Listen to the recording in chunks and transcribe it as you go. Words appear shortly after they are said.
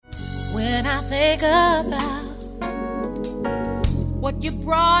I think about what you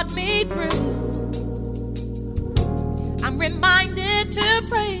brought me through, I'm reminded to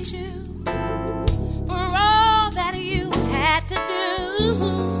praise you for all that you had to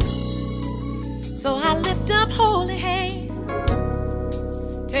do. So I lift up holy hands,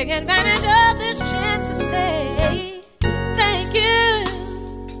 take advantage of this chance to say thank you.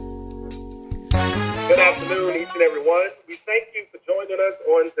 Good afternoon, each and every one. We thank you for joining us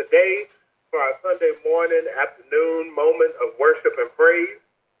on today for our Sunday morning, afternoon moment of worship and praise.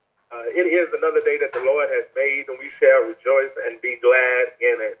 It is another day that the Lord has made, and we shall rejoice and be glad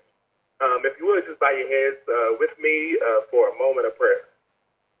in it. If you would, just bow your heads with me for a moment of prayer.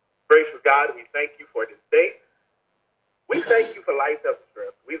 Gracious God, we thank you for this day. We thank you for life, health, and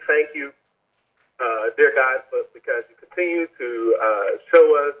strength. We thank you, dear God, because you continue to show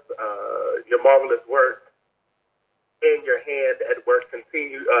us your marvelous work and your hand at work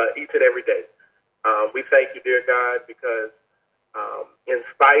continue each and every day. We thank you, dear God, because in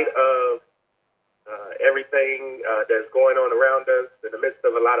spite of everything that's going on around us, in the midst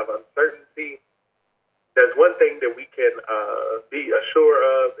of a lot of uncertainty, there's one thing that we can be assured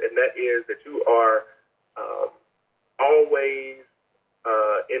of, and that is that you are always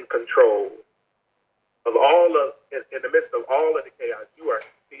in control of all of, in the midst of all of the chaos. You are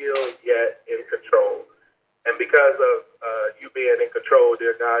still yet in control. And because of you being in control,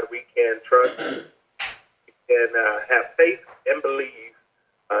 dear God, we can trust and have faith and believe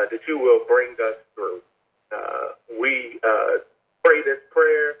that you will bring us through. We pray this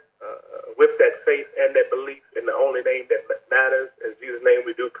prayer with that faith and that belief in the only name that matters. In Jesus' name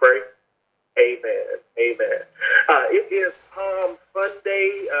we do pray. Amen. Amen. It is Palm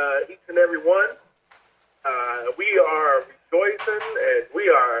Sunday, each and every one. We are rejoicing and we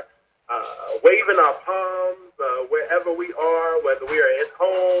are waving our palms wherever we are, whether we are at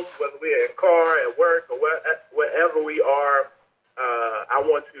home, whether we are in car, at work, or wherever we are. I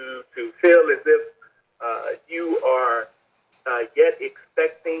want you to feel as if you are yet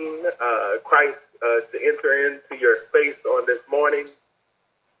expecting Christ to enter into your space on this morning.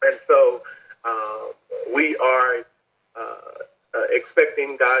 And so we are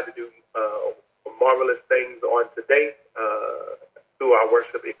expecting God to do marvelous things on today through our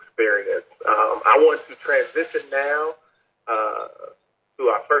worship experience. I want to transition now to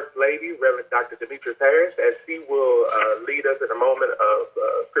our First Lady, Reverend Dr. Demetrius Harris, as she will lead us in a moment of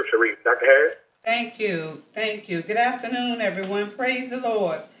scripture reading. Dr. Harris? Thank you. Thank you. Good afternoon, everyone. Praise the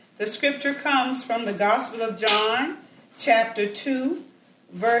Lord. The scripture comes from the Gospel of John, chapter 2,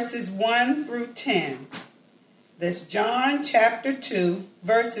 verses 1 through 10. That's John chapter 2,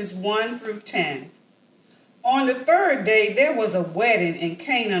 verses 1 through 10. On the third day, there was a wedding in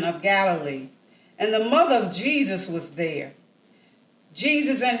Cana of Galilee, and the mother of Jesus was there.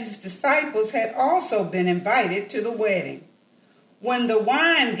 Jesus and his disciples had also been invited to the wedding. When the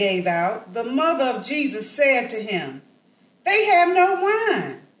wine gave out, the mother of Jesus said to him, "They have no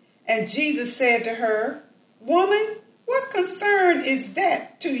wine." And Jesus said to her, "Woman, what concern is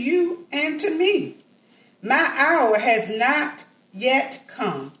that to you and to me? My hour has not yet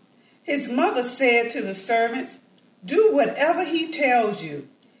come." His mother said to the servants, "Do whatever he tells you."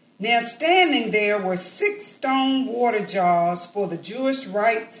 Now standing there were 6 stone water jars for the Jewish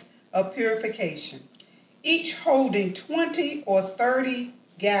rites of purification, each holding 20 or 30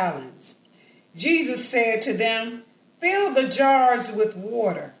 gallons. Jesus said to them, "Fill the jars with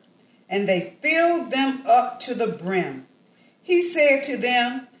water." And they filled them up to the brim. He said to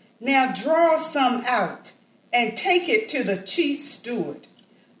them, "Now draw some out and take it to the chief steward."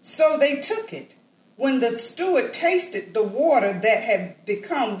 So they took it. When the steward tasted the water that had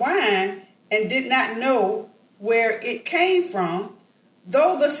become wine and did not know where it came from,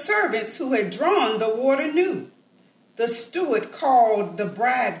 though the servants who had drawn the water knew, the steward called the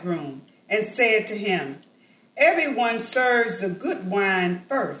bridegroom and said to him, "Everyone serves the good wine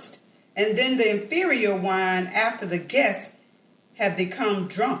first, and then the inferior wine after the guests have become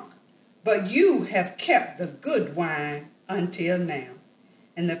drunk. But you have kept the good wine until now."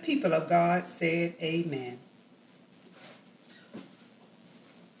 And the people of God said, Amen.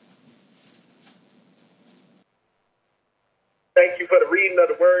 Thank you for the reading of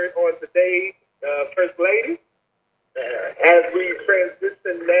the word on today, First Lady. As we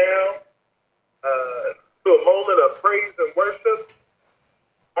transition now to a moment of praise and worship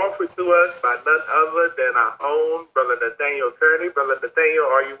offered to us by none other than our own Brother Nathaniel Kearney. Brother Nathaniel,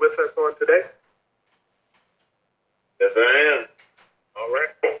 are you with us on today? Yes, I am. All right.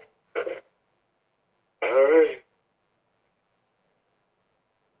 All right.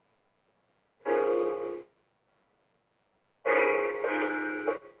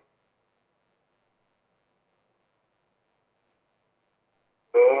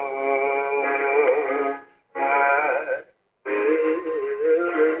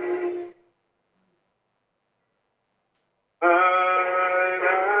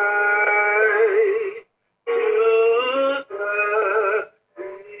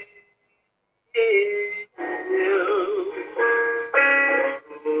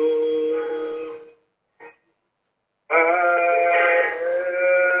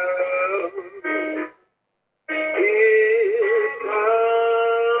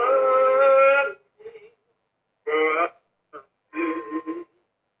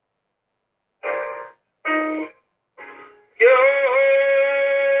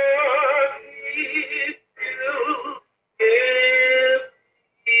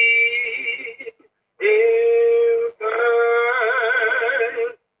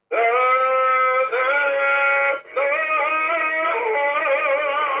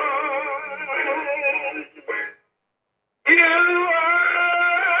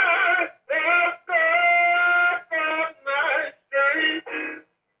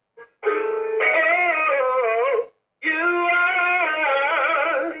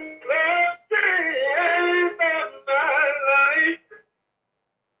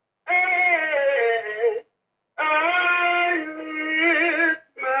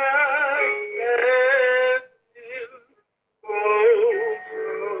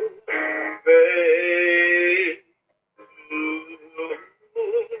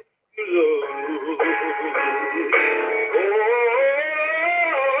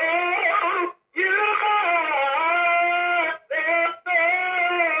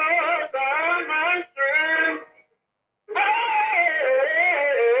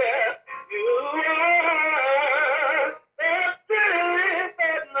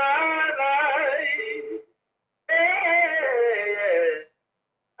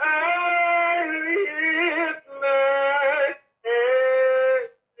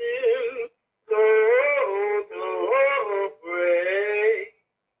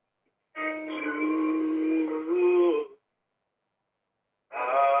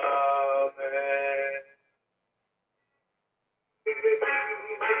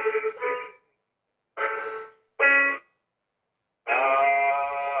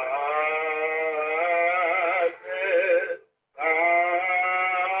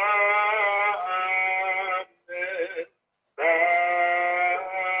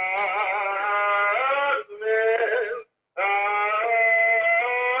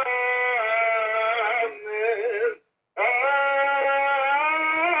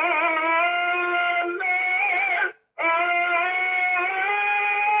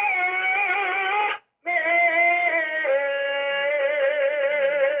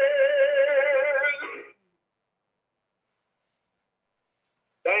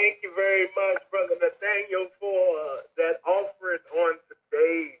 Thank you very much, Brother Nathaniel, for that offering on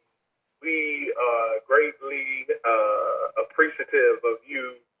today. We are greatly appreciative of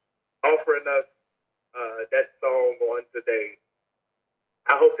you offering us that song on today.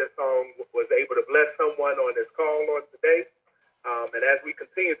 I hope that song was able to bless someone on this call on today. And as we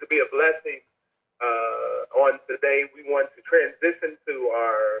continue to be a blessing on today, we want to transition to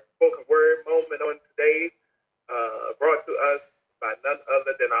our spoken word moment on today, brought to us by none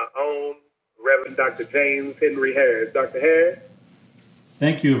other than our own Reverend Dr. James Henry Harris. Dr. Harris?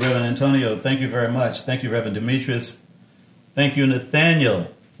 Thank you, Reverend Antonio. Thank you very much. Thank you, Reverend Demetrius. Thank you,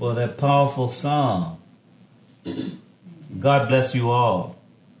 Nathaniel, for that powerful song. God bless you all.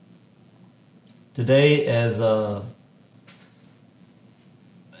 Today, as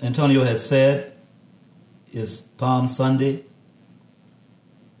Antonio has said, is Palm Sunday.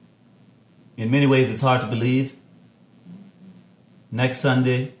 In many ways, it's hard to believe. Next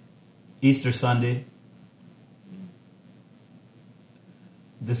Sunday, Easter Sunday.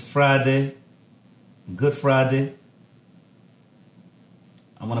 This Friday, Good Friday.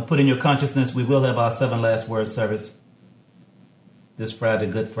 I want to put in your consciousness, we will have our 7 last words service this Friday,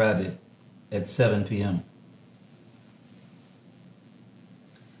 Good Friday, at 7 p.m.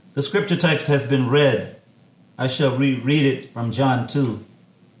 The scripture text has been read. I shall reread it from John 2.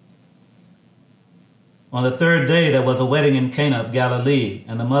 On the 3rd day there was a wedding in Cana of Galilee,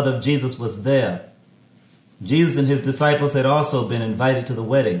 and the mother of Jesus was there. Jesus and his disciples had also been invited to the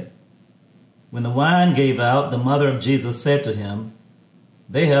wedding. When the wine gave out, the mother of Jesus said to him,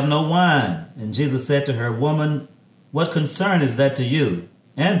 "They have no wine." And Jesus said to her, "Woman, what concern is that to you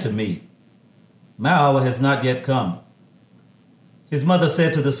and to me? My hour has not yet come." His mother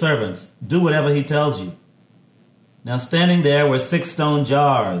said to the servants, "Do whatever he tells you." Now standing there were 6 stone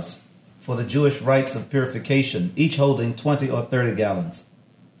jars for the Jewish rites of purification, each holding 20 or 30 gallons.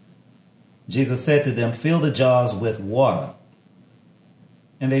 Jesus said to them, "Fill the jars with water."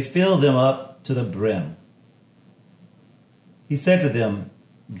 And they filled them up to the brim. He said to them,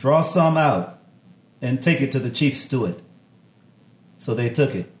 "Draw some out and take it to the chief steward." So they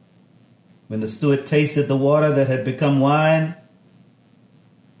took it. When the steward tasted the water that had become wine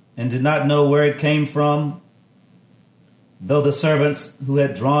and did not know where it came from, though the servants who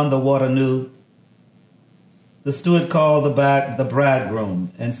had drawn the water knew, the steward called the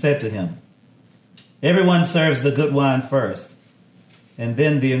bridegroom and said to him, "Everyone serves the good wine first, and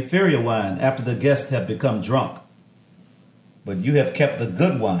then the inferior wine after the guests have become drunk. But you have kept the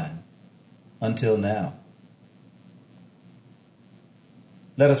good wine until now."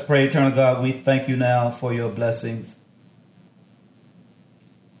 Let us pray. Eternal God, we thank you now for your blessings.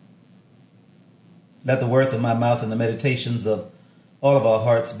 Let the words of my mouth and the meditations of all of our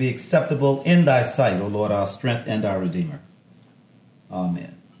hearts be acceptable in thy sight, O Lord, our strength and our Redeemer.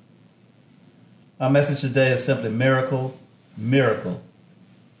 Amen. Our message today is simply miracle, miracle.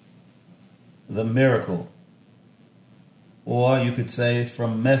 The miracle. Or you could say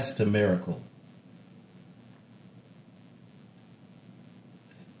from mess to miracle.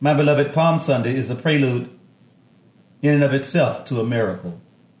 My beloved, Palm Sunday is a prelude in and of itself to a miracle.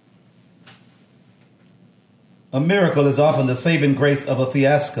 A miracle is often the saving grace of a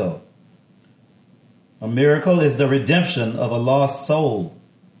fiasco. A miracle is the redemption of a lost soul,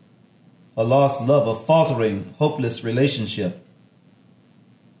 a lost love, a faltering, hopeless relationship,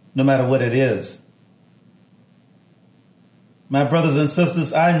 no matter what it is. My brothers and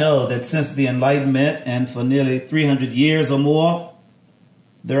sisters, I know that since the Enlightenment and for nearly 300 years or more,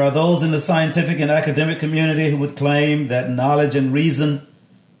 there are those in the scientific and academic community who would claim that knowledge and reason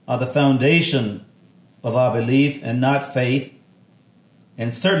are the foundation of our belief and not faith,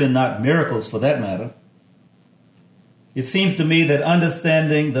 and certainly not miracles for that matter. It seems to me that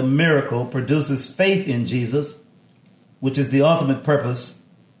understanding the miracle produces faith in Jesus, which is the ultimate purpose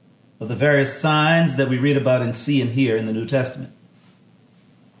of the various signs that we read about and see and hear in the New Testament.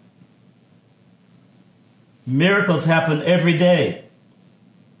 Miracles happen every day.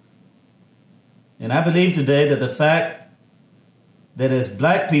 And I believe today that the fact that as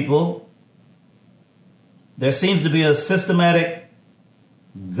black people, there seems to be a systematic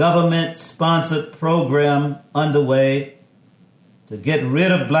government-sponsored program underway to get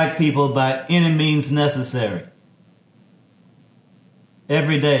rid of black people by any means necessary.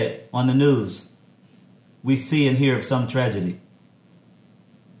 Every day on the news, we see and hear of some tragedy.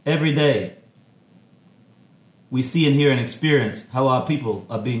 Every day, we see and hear and experience how our people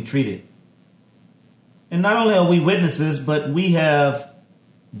are being treated. And not only are we witnesses, but we have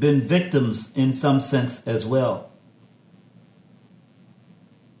been victims in some sense as well.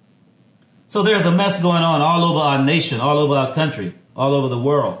 So there's a mess going on all over our nation, all over our country, all over the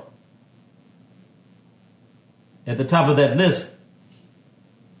world. At the top of that list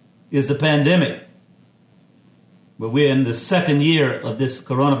is the pandemic, where we're in the second year of this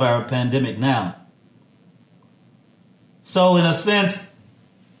coronavirus pandemic now. So in a sense,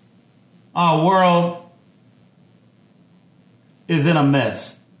 our world is in a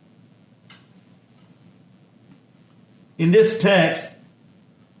mess. In this text,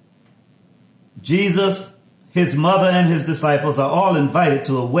 Jesus, his mother, and his disciples are all invited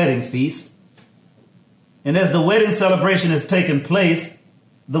to a wedding feast. And as the wedding celebration is taking place,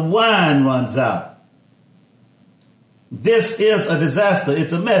 the wine runs out. This is a disaster.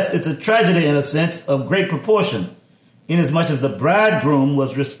 It's a mess. It's a tragedy in a sense of great proportion, inasmuch as the bridegroom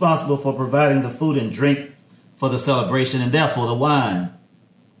was responsible for providing the food and drink for the celebration and therefore the wine.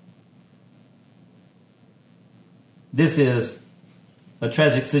 This is a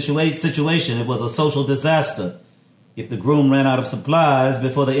tragic situation. It was a social disaster. If the groom ran out of supplies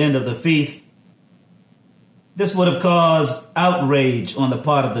before the end of the feast, this would have caused outrage on the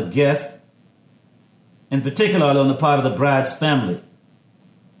part of the guest, and particularly on the part of the bride's family.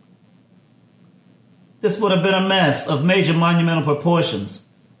 This would have been a mess of major monumental proportions.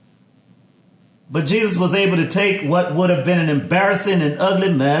 But Jesus was able to take what would have been an embarrassing and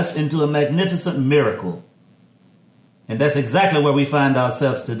ugly mess into a magnificent miracle. And that's exactly where we find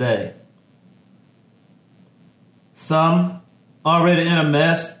ourselves today. Some already in a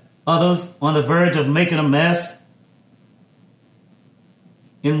mess, others on the verge of making a mess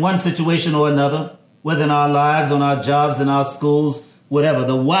in one situation or another, whether in our lives, on our jobs, in our schools, whatever.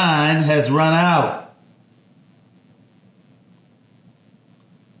 The wine has run out.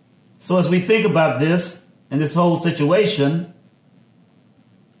 So as we think about this and this whole situation,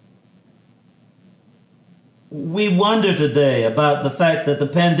 we wonder today about the fact that the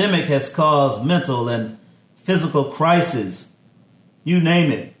pandemic has caused mental and physical crisis, you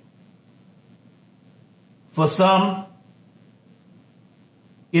name it. For some,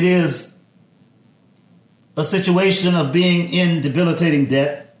 it is a situation of being in debilitating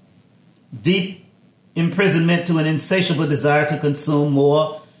debt, deep imprisonment to an insatiable desire to consume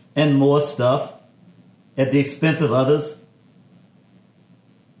more and more stuff at the expense of others.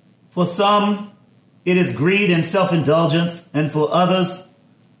 For some, it is greed and self-indulgence, and for others,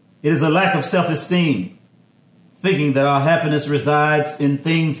 it is a lack of self-esteem, thinking that our happiness resides in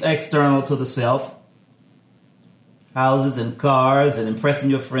things external to the self, houses and cars and impressing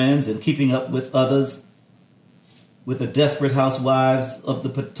your friends and keeping up with others, with the desperate housewives of the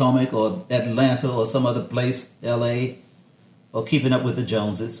Potomac or Atlanta or some other place, LA, or keeping up with the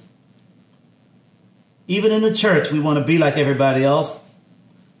Joneses. Even in the church, we want to be like everybody else.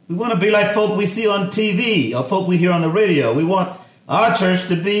 We want to be like folk we see on TV or folk we hear on the radio. We want our church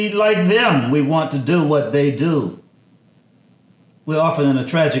to be like them. We want to do what they do. We're often in a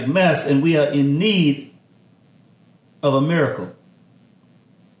tragic mess, and we are in need of a miracle.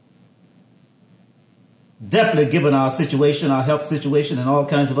 Definitely given our situation, our health situation, and all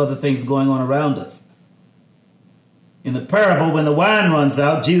kinds of other things going on around us. In the parable, when the wine runs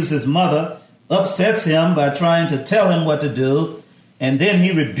out, Jesus' mother upsets him by trying to tell him what to do, and then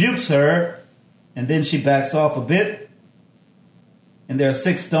he rebukes her, and then she backs off a bit. And there are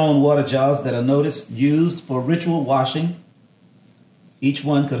 6 stone water jars that are noticed used for ritual washing. Each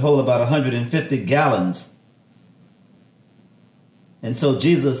one could hold about 150 gallons. And so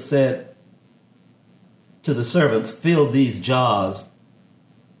Jesus said to the servants, fill these jars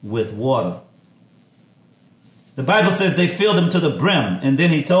with water. The Bible says they filled them to the brim, and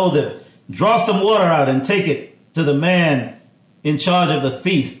then he told them, draw some water out and take it to the man in charge of the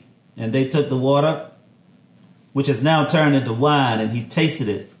feast. And they took the water, which has now turned into wine, and he tasted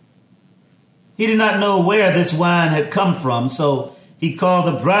it. He did not know where this wine had come from, so he called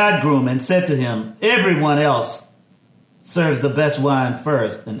the bridegroom and said to him, everyone else serves the best wine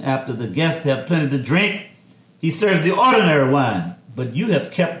first, and after the guests have plenty to drink, he serves the ordinary wine, but you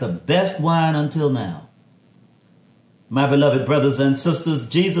have kept the best wine until now. My beloved brothers and sisters,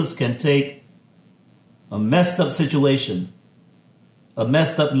 Jesus can take a messed up situation, a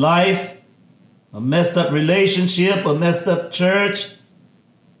messed up life, a messed up relationship, a messed up church,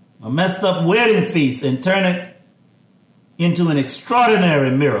 a messed up wedding feast, and turn it into an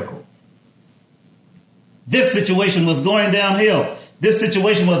extraordinary miracle. This situation was going downhill. This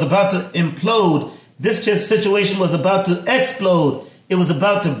situation was about to implode. This situation was about to explode. It was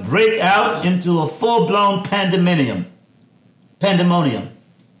about to break out into a full-blown pandemonium.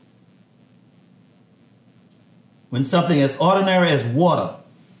 When something as ordinary as water,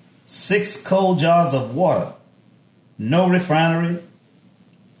 6 cold jars of water, no refinery,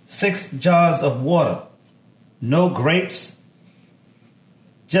 6 jars of water, no grapes,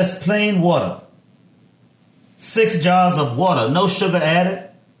 just plain water, 6 jars of water, no sugar added,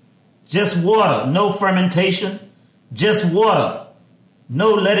 just water, no fermentation, just water,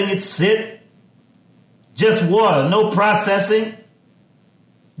 no letting it sit, just water, no processing,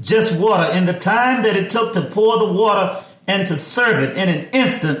 just water. In the time that it took to pour the water and to serve it, in an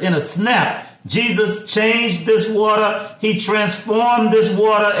instant, in a snap, Jesus changed this water. He transformed this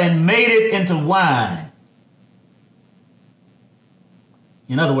water and made it into wine.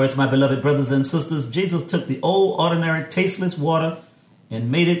 In other words, my beloved brothers and sisters, Jesus took the old, ordinary, tasteless water and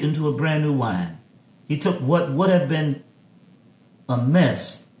made it into a brand new wine. He took what would have been a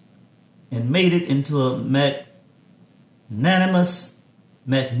mess and made it into a magnanimous,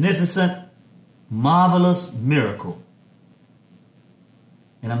 magnificent, marvelous miracle.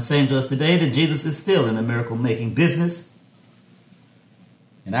 And I'm saying to us today that Jesus is still in the miracle-making business.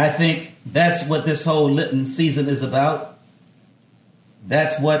 And I think that's what this whole Lenten season is about.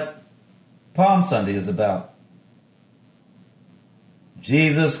 That's what Palm Sunday is about.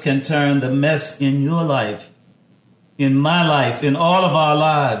 Jesus can turn the mess in your life, in my life, in all of our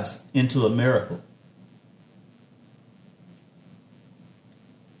lives, into a miracle.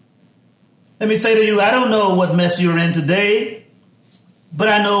 Let me say to you, I don't know what mess you're in today, but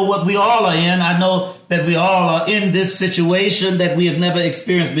I know what we all are in. I know that we all are in this situation that we have never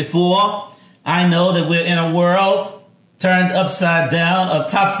experienced before. I know that we're in a world turned upside down, a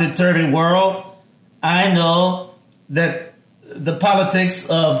topsy-turvy world. I know that the politics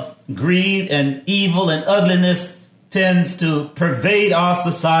of greed and evil and ugliness tends to pervade our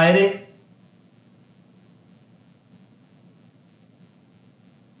society.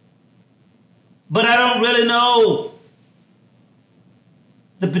 But I don't really know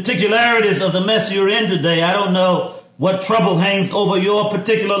the particularities of the mess you're in today. I don't know what trouble hangs over your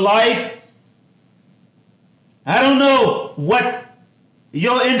particular life. I don't know what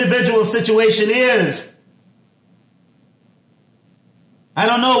your individual situation is. I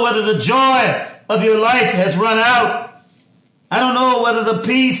don't know whether the joy of your life has run out. I don't know whether the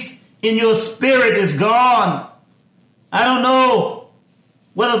peace in your spirit is gone. I don't know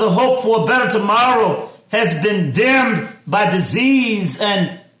whether the hope for a better tomorrow has been dimmed by disease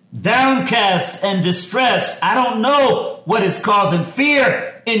and downcast and distress. I don't know what is causing fear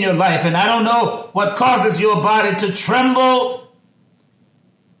in your life, and I don't know what causes your body to tremble.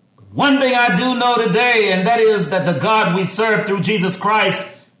 One thing I do know today, and that is that the God we serve through Jesus Christ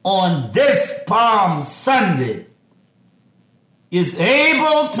on this Palm Sunday is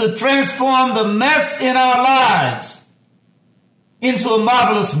able to transform the mess in our lives into a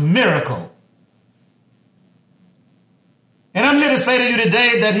marvelous miracle. And I'm here to say to you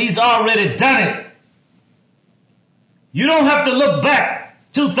today that he's already done it. You don't have to look back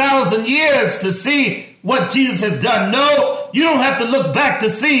 2,000 years to see what Jesus has done. No, you don't have to look back to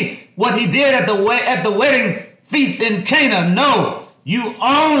see what he did at the wedding feast in Cana. No, you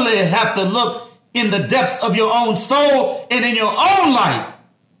only have to look in the depths of your own soul and in your own life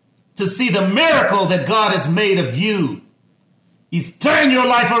to see the miracle that God has made of you. He's turned your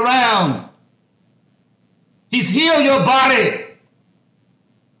life around. He's healed your body.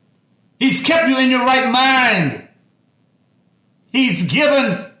 He's kept you in your right mind. He's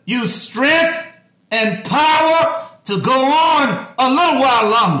given you strength and power to go on a little while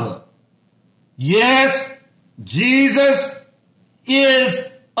longer. Yes, Jesus is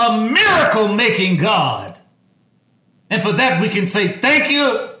a miracle-making God. And for that we can say thank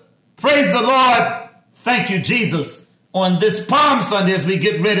you. Praise the Lord. Thank you, Jesus. On this Palm Sunday, as we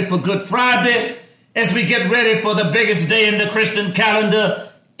get ready for Good Friday, as we get ready for the biggest day in the Christian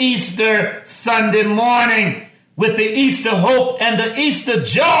calendar, Easter Sunday morning, with the Easter hope and the Easter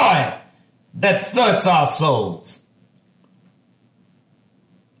joy that floods our souls.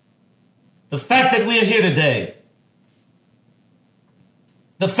 The fact that we are here today,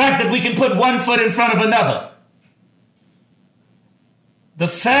 the fact that we can put one foot in front of another, the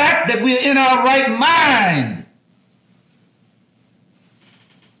fact that we are in our right mind,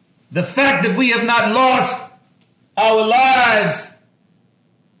 the fact that we have not lost our lives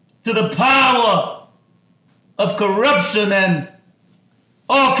to the power of corruption and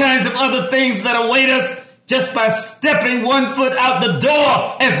all kinds of other things that await us just by stepping one foot out the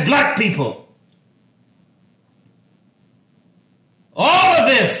door as black people. All of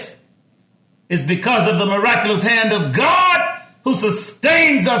this is because of the miraculous hand of God who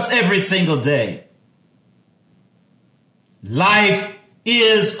sustains us every single day. Life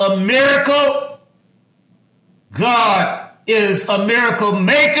is a miracle. God is a miracle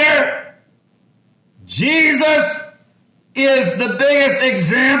maker. Jesus is the biggest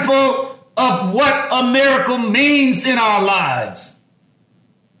example of what a miracle means in our lives.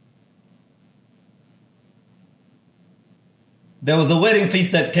 There was a wedding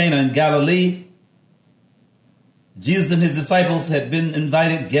feast at Cana in Galilee. Jesus and his disciples had been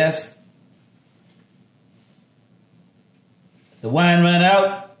invited guests. The wine ran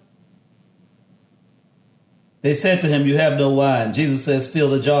out. They said to him, "You have no wine." Jesus says,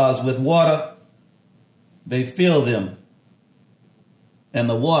 "Fill the jars with water." They filled them, and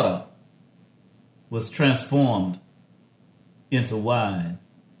the water was transformed into wine.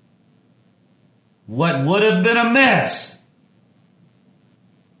 What would have been a mess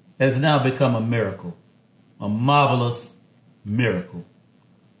has now become a miracle, a marvelous miracle.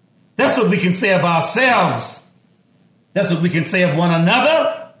 That's what we can say of ourselves. That's what we can say of one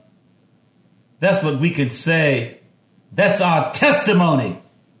another. That's what we can say. That's our testimony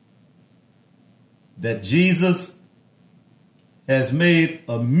that Jesus has made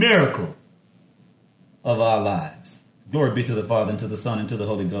a miracle of our lives. Glory be to the Father, and to the Son, and to the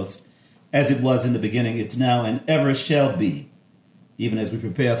Holy Ghost, as it was in the beginning, it's now, and ever shall be, even as we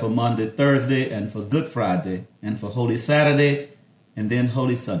prepare for Monday, Thursday, and for Good Friday, and for Holy Saturday, and then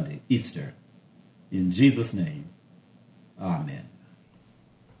Holy Sunday, Easter. In Jesus' name, amen.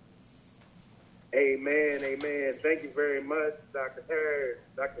 Amen, amen. Thank you very much, Dr. Harris.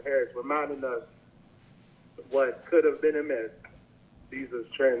 Dr. Harris reminding us of what could have been a mess. Jesus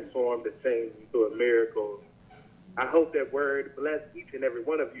transformed the change into a miracle. I hope that word blessed each and every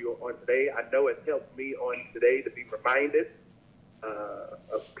one of you on today. I know it helped me on today to be reminded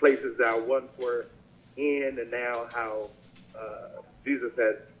of places that I once were in, and now how Jesus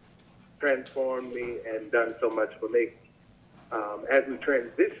has transformed me and done so much for me. As we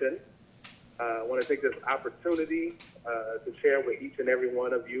transition, I want to take this opportunity to share with each and every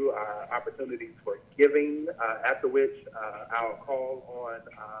one of you our opportunities for giving, after which I'll call on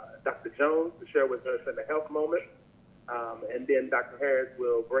Dr. Jones to share with us in the health moment, and then Dr. Harris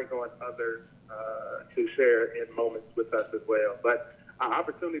will bring on others to share in moments with us as well. But our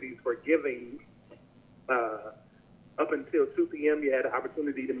opportunities for giving, up until 2 p.m., you had an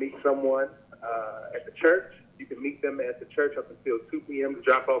opportunity to meet someone at the church. You can meet them at the church up until 2 p.m. to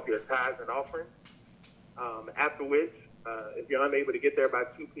drop off your tithes and offerings. After which, if you're unable to get there by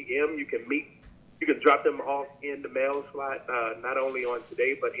 2 p.m., you can drop them off in the mail slot, not only on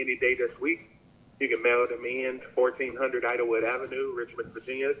today, but any day this week. You can mail them in to 1400 Idlewood Avenue, Richmond,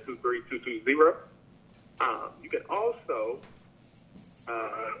 Virginia, 23220. You can also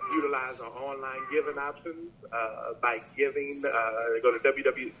utilize our online giving options by giving. Go to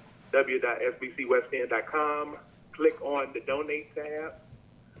www.sbcwestend.com, click on the Donate tab.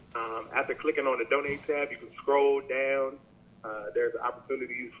 After clicking on the Donate tab, you can scroll down. There's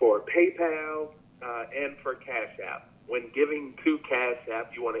opportunities for PayPal and for Cash App. When giving to Cash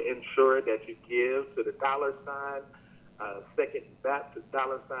App, you want to ensure that you give to the $, Second Baptist,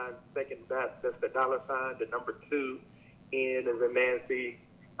 $, Second Baptist, that's the $, the number 2, N as in Nancy,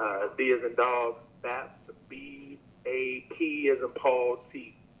 D as in dog, Baptist, B-A-P as in Paul,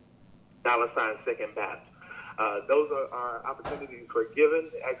 T, $ Second Baptist. Those are our opportunities for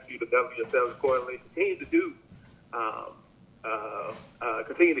giving. Ask you to govern yourselves accordingly. Continue to do,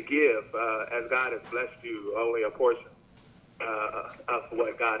 continue to give as God has blessed you, only a portion of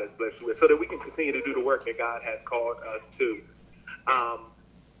what God has blessed you with, so that we can continue to do the work that God has called us to.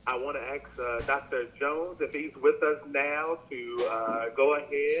 I want to ask Dr. Jones if he's with us now to go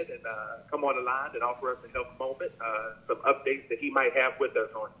ahead and come on the line and offer us a health moment, some updates that he might have with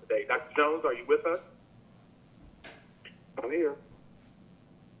us on today. Dr. Jones, are you with us? I'm here.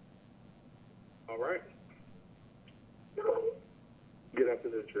 All right. Good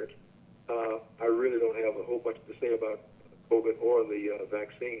afternoon, church. I really don't have a whole bunch to say about COVID or the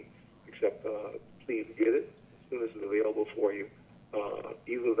vaccine, except please get it as soon as it's available for you.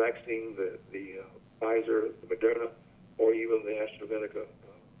 Either the vaccine, the Pfizer, the Moderna, or even the AstraZeneca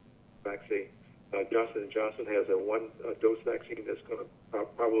vaccine. Johnson & Johnson has a one-dose vaccine that's going to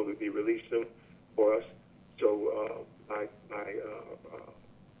probably be released soon for us. So my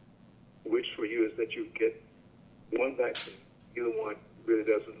wish for you is that you get one vaccine. Either one really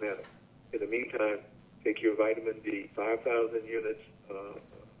doesn't matter. In the meantime, take your vitamin D, 5,000 units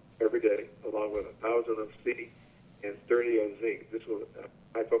every day, along with 1,000 of C and 30 of zinc. This will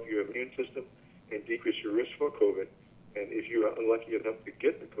hype up your immune system and decrease your risk for COVID. And if you are unlucky enough to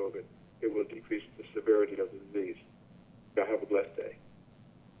get the COVID, it will decrease the severity of the disease. Y'all have a blessed day.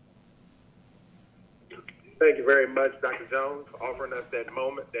 Thank you very much, Dr. Jones, for offering us that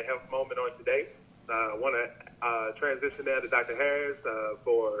moment, that health moment on today. I want to transition now to Dr. Harris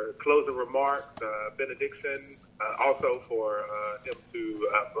for closing remarks, benediction, also for him to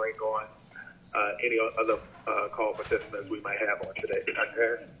bring on any other call participants we might have on today. Dr.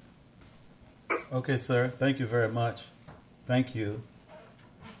 Harris. Okay, sir. Thank you very much. Thank you.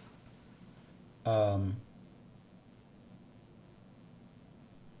 Let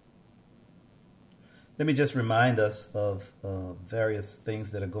me just remind us of various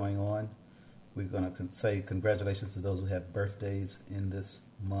things that are going on. We're going to say congratulations to those who have birthdays in this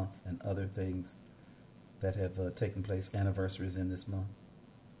month and other things that have taken place, anniversaries in this month.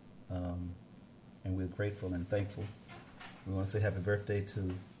 And we're grateful and thankful. We want to say happy birthday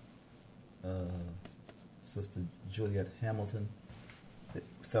to Sister Juliet Hamilton, that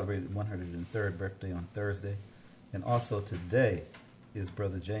celebrated 103rd birthday on Thursday. And also today is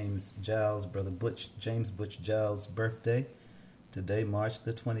Brother James Giles, Brother James Butch Giles' birthday. Today, March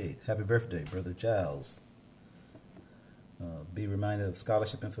the 28th. Happy birthday, Brother Giles. Be reminded of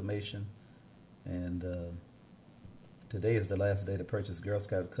scholarship information. And today is the last day to purchase Girl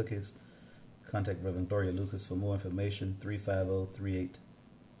Scout cookies. Contact Reverend Gloria Lucas for more information,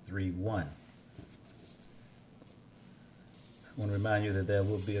 350-3831. I want to remind you that there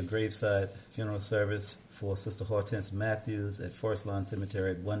will be a graveside funeral service for Sister Hortense Matthews at Forest Lawn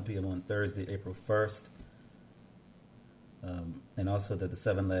Cemetery at 1 p.m. on Thursday, April 1st. And also that the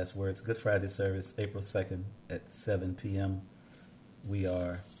Seven Last Words Good Friday service, April 2nd at 7 p.m. We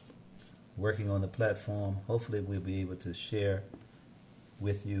are working on the platform. Hopefully we'll be able to share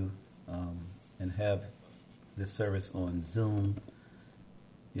with you and have this service on Zoom.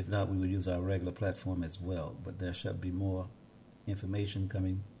 If not, we will use our regular platform as well. But there shall be more information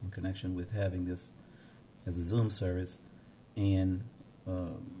coming in connection with having this as a Zoom service. And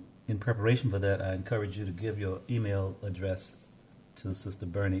in preparation for that, I encourage you to give your email address to Sister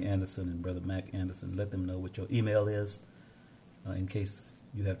Bernie Anderson and Brother Mac Anderson. Let them know what your email is in case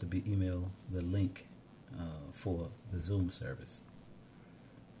you have to be emailed the link for the Zoom service.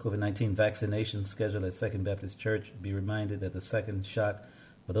 COVID-19 vaccination schedule at Second Baptist Church. Be reminded that the second shot,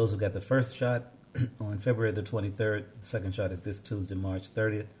 for those who got the first shot on February the 23rd, the second shot is this Tuesday, March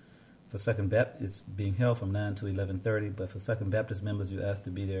 30th. For Second Baptist, it's being held from 9 to 11:30, but for Second Baptist members, you're asked to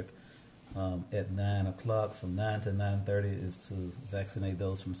be there at 9 o'clock. From 9 to 9:30 is to vaccinate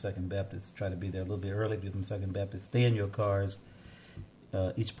those from Second Baptist. Try to be there a little bit early if you're from Second Baptist. Stay in your cars.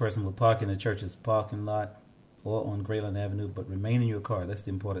 Each person will park in the church's parking lot or on Grayland Avenue, but remain in your car. That's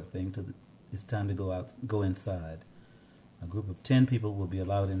the important thing. It's time to go inside. A group of 10 people will be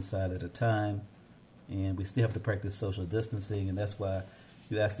allowed inside at a time, and we still have to practice social distancing, and that's why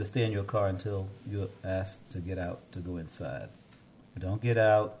you ask to stay in your car until you're asked to get out to go inside. If you don't get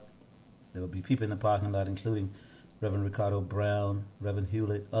out, there will be people in the parking lot, including Reverend Ricardo Brown, Reverend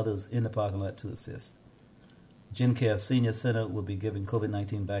Hewlett, others in the parking lot to assist. GenCare Senior Center will be giving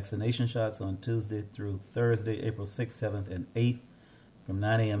COVID-19 vaccination shots on Tuesday through Thursday, April 6th, 7th, and 8th from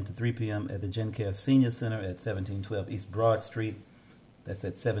 9 a.m. to 3 p.m. at the GenCare Senior Center at 1712 East Broad Street. That's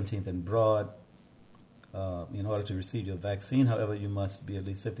at 17th and Broad. In order to receive your vaccine, however, you must be at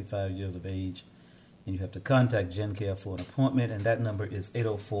least 55 years of age, and you have to contact GenCare for an appointment, and that number is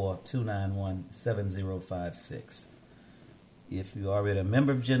 804-291-7056. If you're already a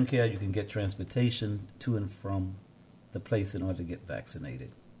member of GenCare, you can get transportation to and from the place in order to get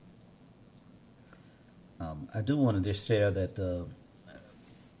vaccinated. I do want to just share that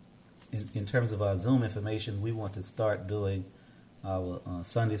in terms of our Zoom information, we want to start doing our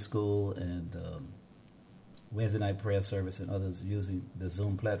Sunday school and Wednesday night prayer service and others using the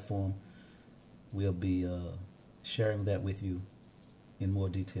Zoom platform. We'll be sharing that with you in more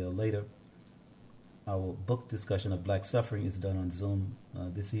detail later. Our book discussion of Black Suffering is done on Zoom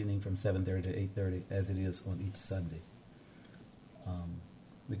this evening from 7:30 to 8:30, as it is on each Sunday.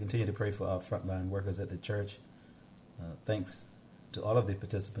 We continue to pray for our frontline workers at the church. Thanks to all of the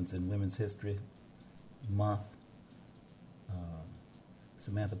participants in Women's History Month.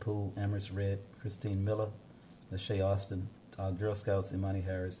 Samantha Poole, Amaris Red, Christine Miller, Lachey Austin, our Girl Scouts, Imani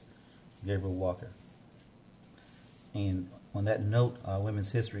Harris, Gabriel Walker. And on that note, our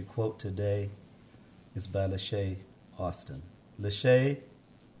Women's History quote today is by Lachey Austin. Lachey,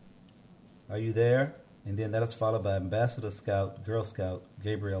 are you there? And then that is followed by Ambassador Scout, Girl Scout,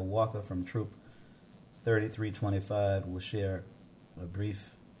 Gabriel Walker from Troop 3325 will share a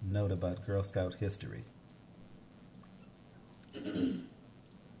brief note about Girl Scout history.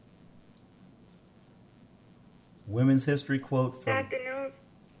 Women's History quote from... Good afternoon.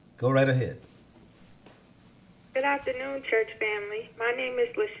 Go right ahead. Good afternoon, church family. My name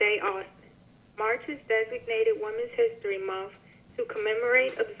is Lachey Austin. March is designated Women's History Month to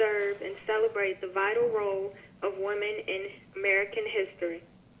commemorate, observe, and celebrate the vital role of women in American history.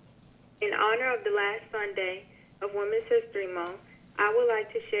 In honor of the last Sunday of Women's History Month, I would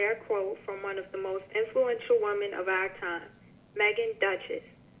like to share a quote from one of the most influential women of our time, Megan Duchess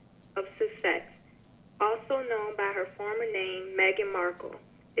of Sussex, also known by her former named Meghan Markle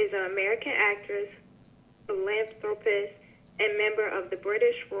is an American actress, philanthropist, and member of the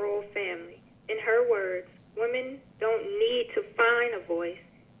British royal family. In her words, women don't need to find a voice.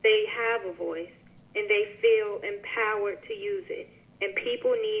 They have a voice, and they feel empowered to use it, and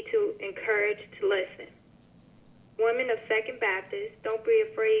people need to encourage to listen. Women of Second Baptist, don't be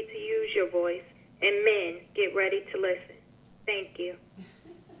afraid to use your voice, and men, get ready to listen. Thank you.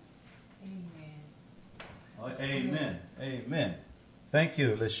 Amen. Amen. Thank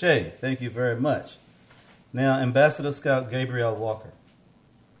you, Lachey. Thank you very much. Now, Ambassador Scout Gabrielle Walker.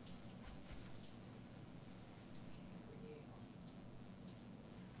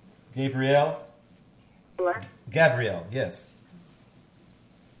 Gabrielle? Hello? Gabrielle, yes.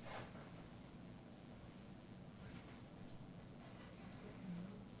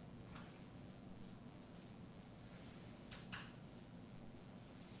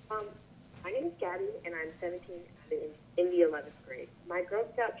 My name is Gabby, and I'm 17 in the 11th grade. My Girl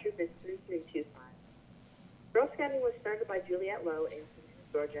Scout troop is 3325. Girl Scouting was started by Juliette Lowe in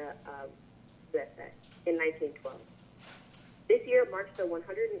Georgia, USA, in 1912. This year marks the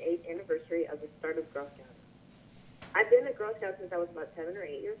 108th anniversary of the start of Girl Scouting. I've been a Girl Scout since I was about 7 or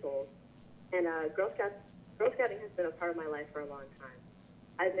 8 years old, and Girl Scouting has been a part of my life for a long time.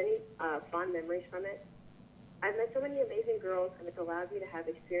 I have many fond memories from it. I've met so many amazing girls, and it's allowed me to have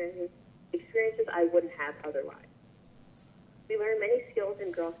experiences I wouldn't have otherwise. We learn many skills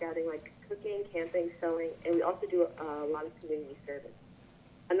in Girl Scouting, like cooking, camping, sewing, and we also do a lot of community service.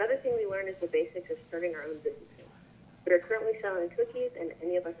 Another thing we learn is the basics of starting our own businesses. We are currently selling cookies, and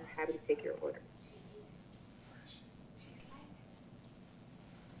any of us are happy to take your order.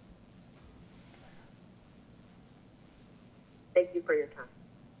 Thank you for your time.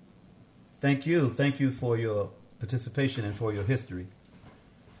 Thank you. Thank you for your participation and for your history.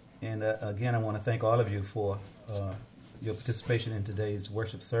 And again, I want to thank all of you for your participation in today's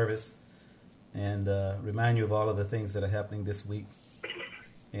worship service, and remind you of all of the things that are happening this week,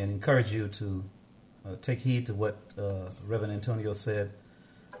 and encourage you to take heed to what Reverend Antonio said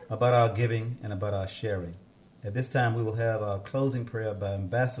about our giving and about our sharing. At this time, we will have our closing prayer by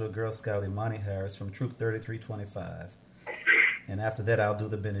Ambassador Girl Scout Imani Harris from Troop 3325. And after that, I'll do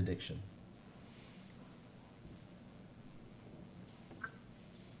the benediction.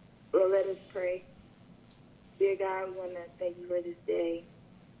 Well, let us pray. Dear God, we want to thank you for this day.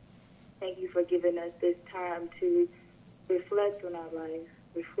 Thank you for giving us this time to reflect on our life,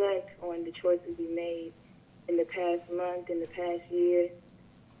 reflect on the choices we made in the past month, in the past year.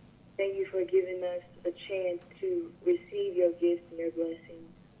 Thank you for giving us a chance to receive your gifts and your blessings.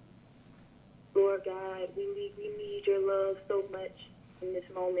 Lord God, we need your love so much in this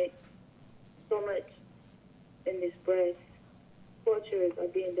moment, so much in this breath. Cultures are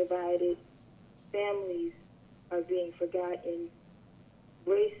being divided. Families are being forgotten.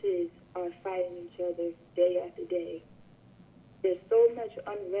 Races are fighting each other day after day. There's so much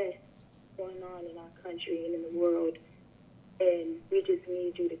unrest going on in our country and in the world, and we just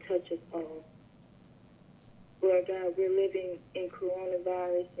need you to touch us all. Lord God, we're living in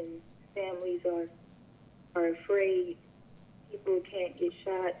coronavirus, and families are afraid. People can't get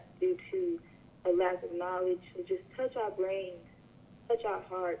shot due to a lack of knowledge. So just touch our brains, touch our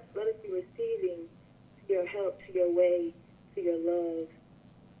hearts. Let us be receiving to your help, to your way, to your love.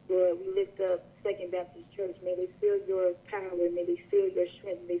 Lord, we lift up Second Baptist Church. May they feel your power. May they feel your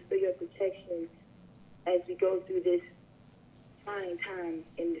strength. May they feel your protection as we go through this trying time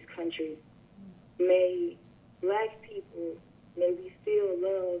in this country. May black people, may we feel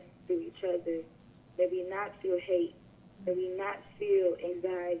love through each other. May we not feel hate. May we not feel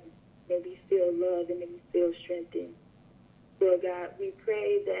anxiety. May we feel love, and may we feel strengthened. Lord God, we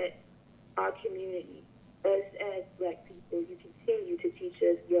pray that our community, us as black people, you continue to teach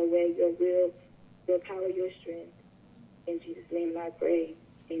us your way, your will, your power, your strength. In Jesus' name I pray.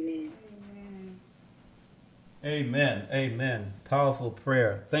 Amen. Amen. Amen. Powerful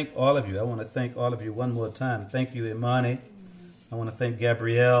prayer. Thank all of you. I want to thank all of you one more time. Thank you, Imani. I want to thank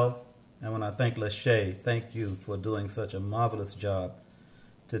Gabrielle. I want to thank Lachey. Thank you for doing such a marvelous job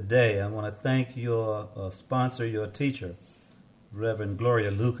today. I want to thank your sponsor, your teacher, Reverend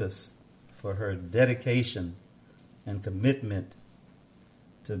Gloria Lucas, for her dedication and commitment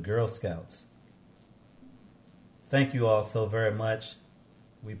to Girl Scouts. Thank you all so very much.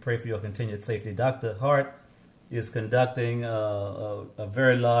 We pray for your continued safety. Dr. Hart is conducting a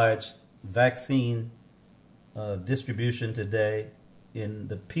very large vaccine distribution today in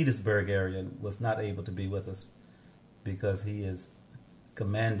the Petersburg area, and was not able to be with us because he is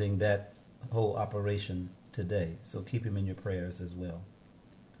commanding that whole operation today. So keep him in your prayers as well.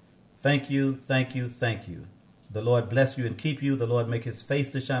 Thank you, thank you, thank you. The Lord bless you and keep you. The Lord make his face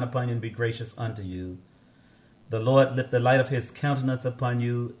to shine upon you and be gracious unto you. The Lord lift the light of his countenance upon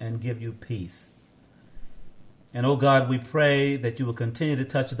you and give you peace. And, oh God, we pray that you will continue to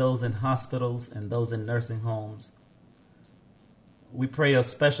touch those in hospitals and those in nursing homes. We pray a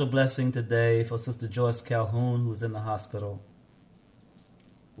special blessing today for Sister Joyce Calhoun, who's in the hospital.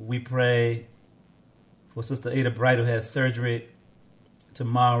 We pray for Sister Ada Bright, who has surgery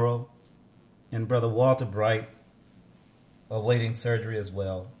tomorrow, and Brother Walter Bright, awaiting surgery as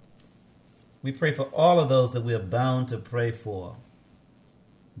well. We pray for all of those that we are bound to pray for,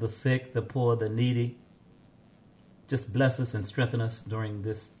 the sick, the poor, the needy. Just bless us and strengthen us during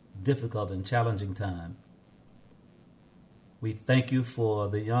this difficult and challenging time. We thank you for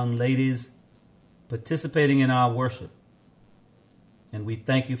the young ladies participating in our worship. And we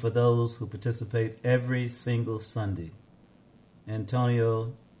thank you for those who participate every single Sunday.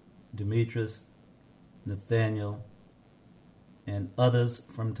 Antonio, Demetrius, Nathaniel, and others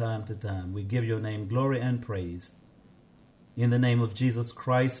from time to time. We give your name glory and praise. In the name of Jesus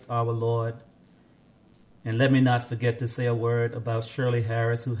Christ, our Lord. And let me not forget to say a word about Shirley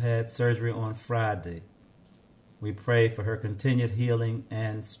Harris, who had surgery on Friday. We pray for her continued healing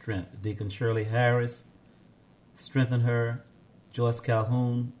and strength. Deacon Shirley Harris, strengthen her. Joyce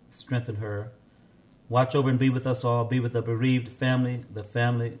Calhoun, strengthen her. Watch over and be with us all. Be with the bereaved family, the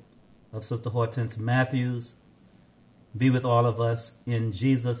family of Sister Hortense Matthews. Be with all of us in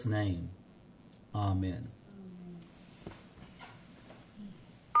Jesus' name. Amen.